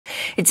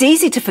it's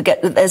easy to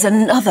forget that there's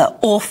another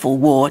awful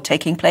war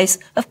taking place,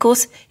 of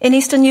course, in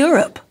Eastern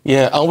Europe.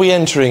 Yeah, are we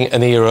entering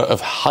an era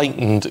of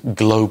heightened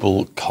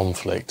global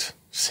conflict?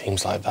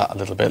 Seems like that a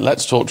little bit.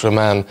 Let's talk to a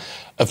man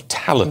of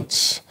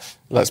talents,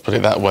 let's put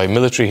it that way,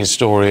 military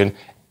historian,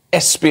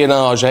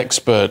 espionage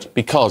expert,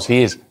 because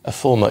he is a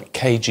former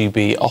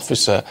KGB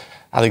officer,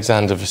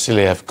 Alexander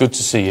Vassiliev. Good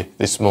to see you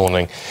this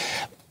morning.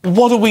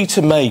 What are we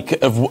to make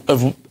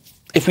of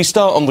if we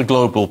start on the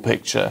global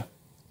picture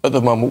at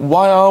the moment,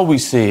 why are we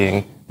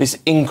seeing this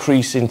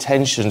increase in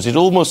tensions? It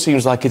almost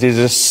seems like it is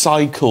a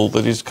cycle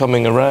that is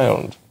coming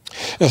around.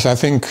 Yes, I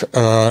think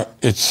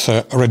it's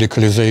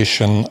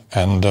radicalization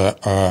and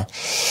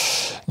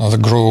the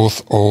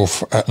growth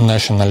of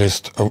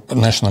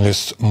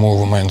nationalist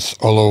movements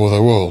all over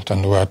the world.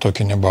 And we are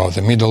talking about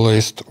the Middle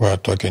East, we are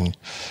talking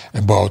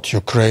about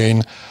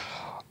Ukraine.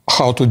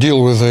 How to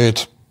deal with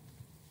it?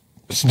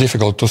 It's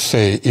difficult to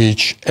say.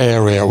 Each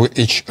area,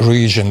 each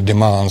region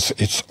demands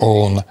its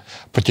own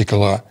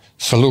particular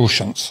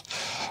solutions.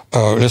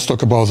 Let's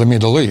talk about the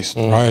Middle East,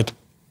 right?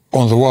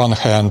 On the one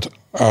hand,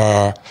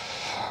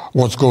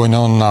 what's going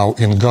on now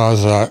in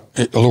Gaza,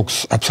 it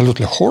looks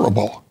absolutely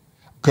horrible.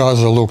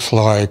 Gaza looks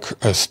like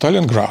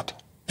Stalingrad.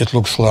 It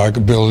looks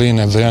like Berlin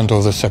at the end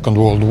of the Second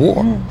World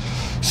War.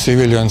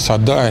 Civilians are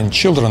dying,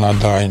 children are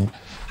dying.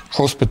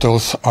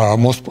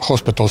 Most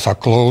hospitals are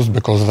closed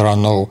because there are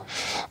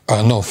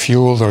no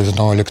fuel, there is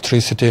no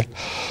electricity.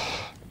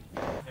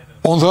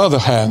 On the other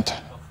hand,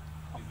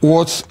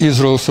 what's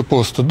Israel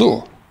supposed to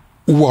do?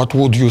 What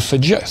would you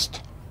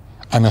suggest?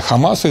 I mean,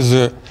 Hamas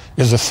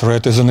is a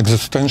threat, is an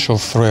existential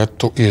threat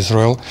to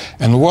Israel.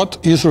 And what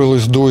Israel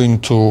is doing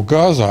to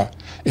Gaza,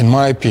 in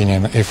my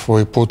opinion, if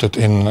we put it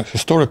in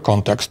historic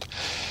context,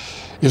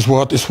 is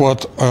what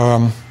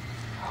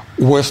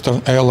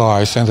Western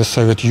allies and the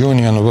Soviet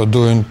Union were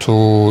doing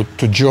to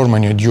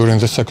Germany during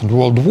the Second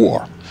World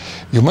War.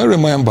 You may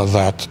remember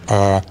that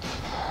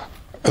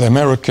the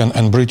American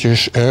and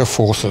British air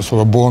forces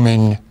were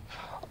bombing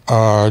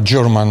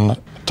German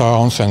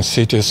towns and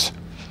cities,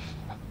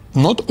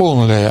 not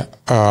only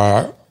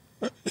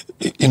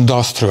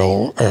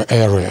industrial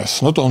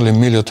areas, not only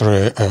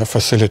military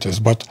facilities,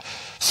 but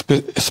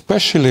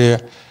especially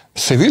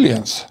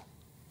civilians.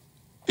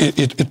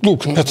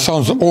 It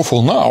sounds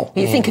awful now.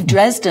 You think of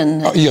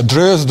Dresden. Yeah,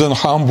 Dresden,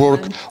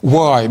 Hamburg.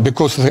 Why?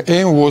 Because the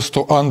aim was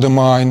to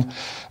undermine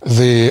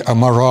the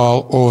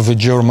morale of the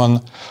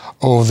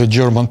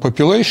German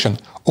population.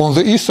 On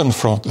the Eastern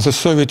Front, the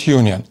Soviet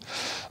Union,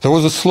 there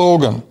was a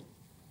slogan: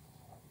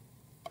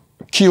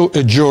 "Kill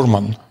a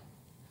German."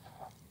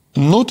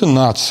 Not a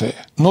Nazi,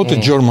 not a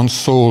German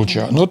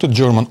soldier, not a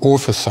German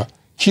officer.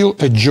 Kill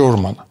a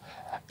German.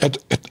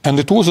 And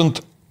it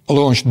wasn't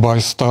launched by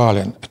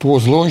Stalin. It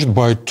was launched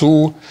by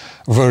two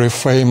very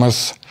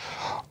famous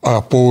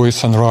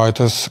poets and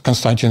writers,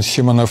 Konstantin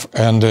Simonov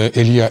and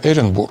Ilya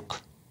Ehrenburg.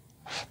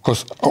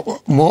 Because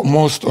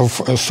most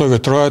of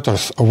Soviet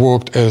writers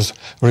worked as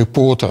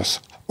reporters,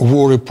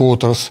 war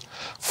reporters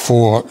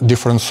for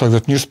different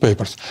Soviet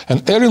newspapers.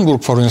 And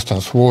Ehrenburg, for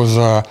instance,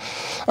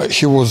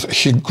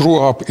 he grew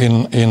up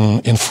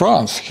in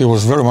France. He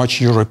was very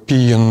much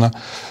European,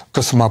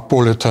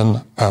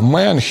 cosmopolitan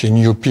man. He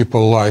knew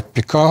people like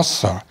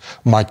Picasso,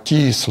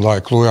 Matisse,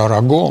 like Louis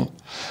Aragon.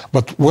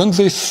 But when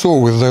they saw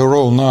with their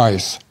own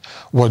eyes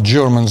what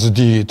Germans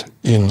did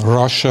in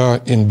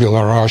Russia, in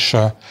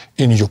Belarus,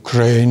 in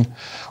Ukraine,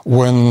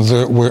 when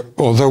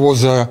there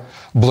was a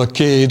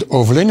blockade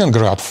of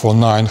Leningrad for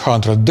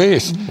 900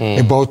 days,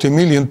 about 1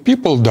 million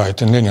people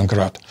died in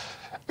Leningrad.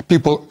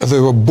 People, they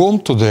were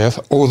bombed to death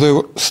or they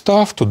were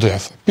starved to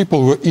death.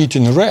 People were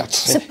eating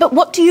rats. So, but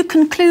what do you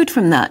conclude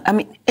from that? I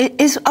mean,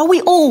 are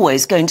we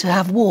always going to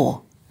have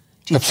war?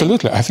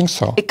 Absolutely, I think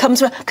so. It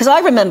comes around, because I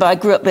remember I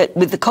grew up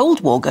with the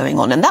Cold War going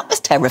on, and that was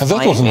terrifying.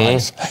 And that was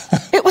nice.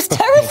 It was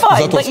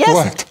terrifying, That was but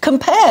yes,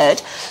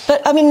 compared.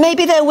 But I mean,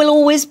 maybe there will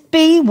always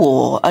be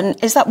war, and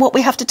is that what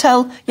we have to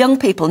tell young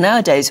people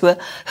nowadays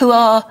who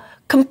are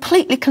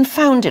completely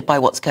confounded by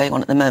what's going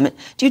on at the moment?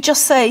 Do you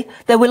just say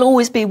there will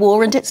always be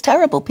war and it's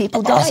terrible,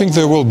 people die? I think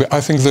there will be.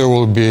 I think there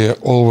will be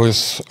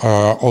always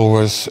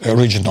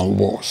regional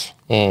wars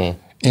in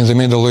the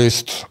Middle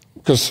East.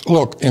 Because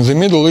look, in the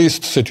Middle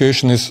East,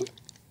 situation is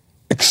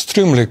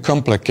extremely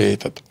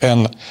complicated,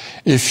 and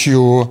if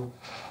you.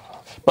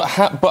 But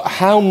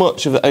how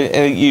much of it?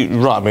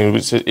 Right, I mean,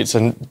 it's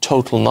a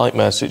total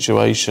nightmare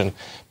situation.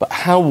 But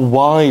how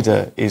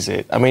wider is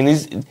it? I mean,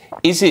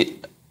 is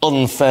it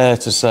unfair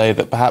to say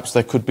that perhaps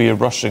there could be a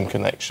Russian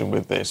connection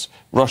with this?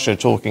 Russia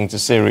talking to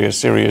Syria,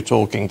 Syria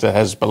talking to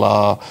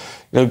Hezbollah.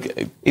 You know,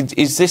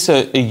 is this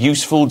a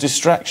useful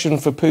distraction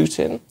for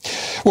Putin?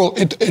 Well,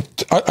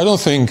 I don't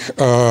think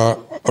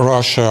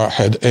Russia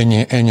had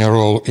any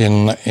role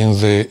in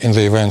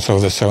the events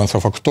of the 7th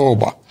of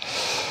October,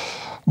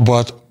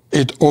 but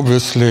it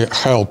obviously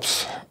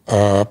helps.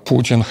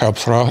 Putin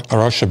helps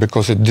Russia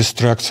because it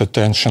distracts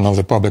attention of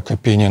the public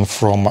opinion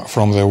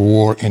from the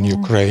war in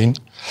Ukraine.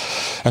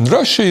 And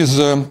Russia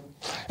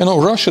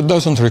Russia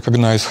doesn't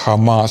recognize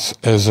Hamas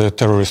as a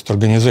terrorist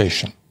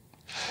organization.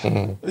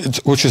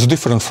 which is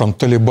different from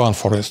Taliban,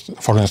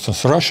 for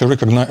instance. Russia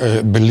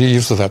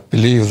believes that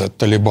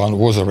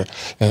Taliban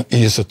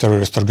is a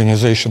terrorist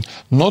organization,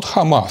 not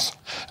Hamas.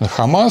 And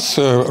Hamas,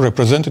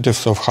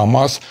 representatives of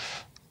Hamas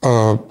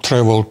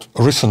traveled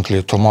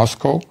recently to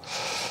Moscow.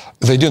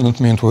 They didn't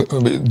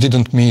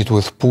meet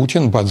with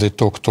Putin, but they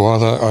talked to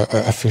other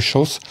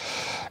officials.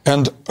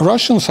 And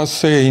Russians are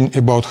saying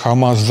about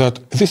Hamas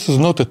that this is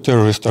not a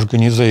terrorist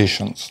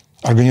organization,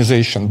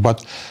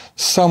 but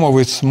some of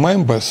its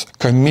members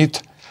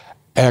commit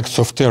acts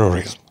of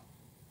terrorism.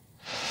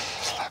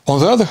 On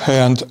the other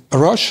hand,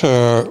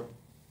 Russia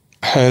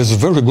has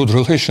very good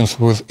relations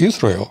with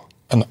Israel.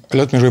 And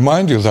let me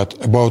remind you that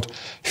about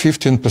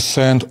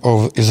 15%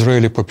 of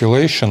Israeli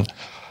population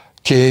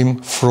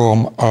came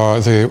from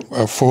the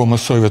former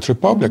Soviet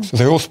republics.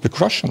 They all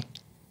speak Russian.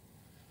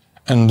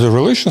 And the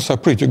relations are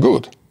pretty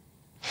good.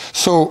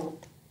 So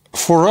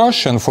for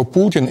Russia and for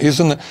Putin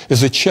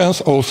is a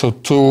chance also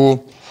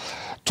to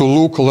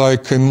look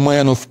like a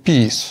man of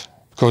peace,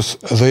 because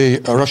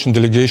the Russian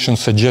delegation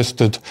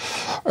suggested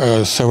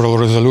several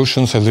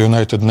resolutions at the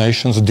United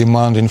Nations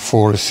demanding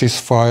for a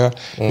ceasefire.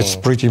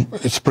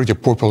 It's pretty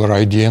popular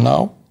idea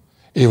now.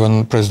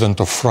 Even President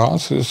of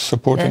France is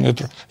supporting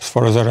it, as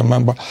far as I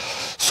remember.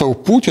 So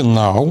Putin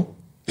now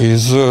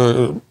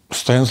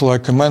stands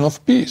like a man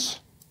of peace.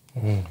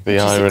 The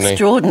irony.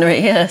 Extraordinary,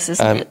 yes,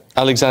 isn't it?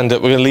 Alexander,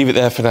 we're going to leave it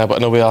there for now, but I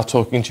know we are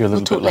talking to you a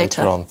little bit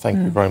later on. Thank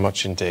you very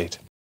much indeed.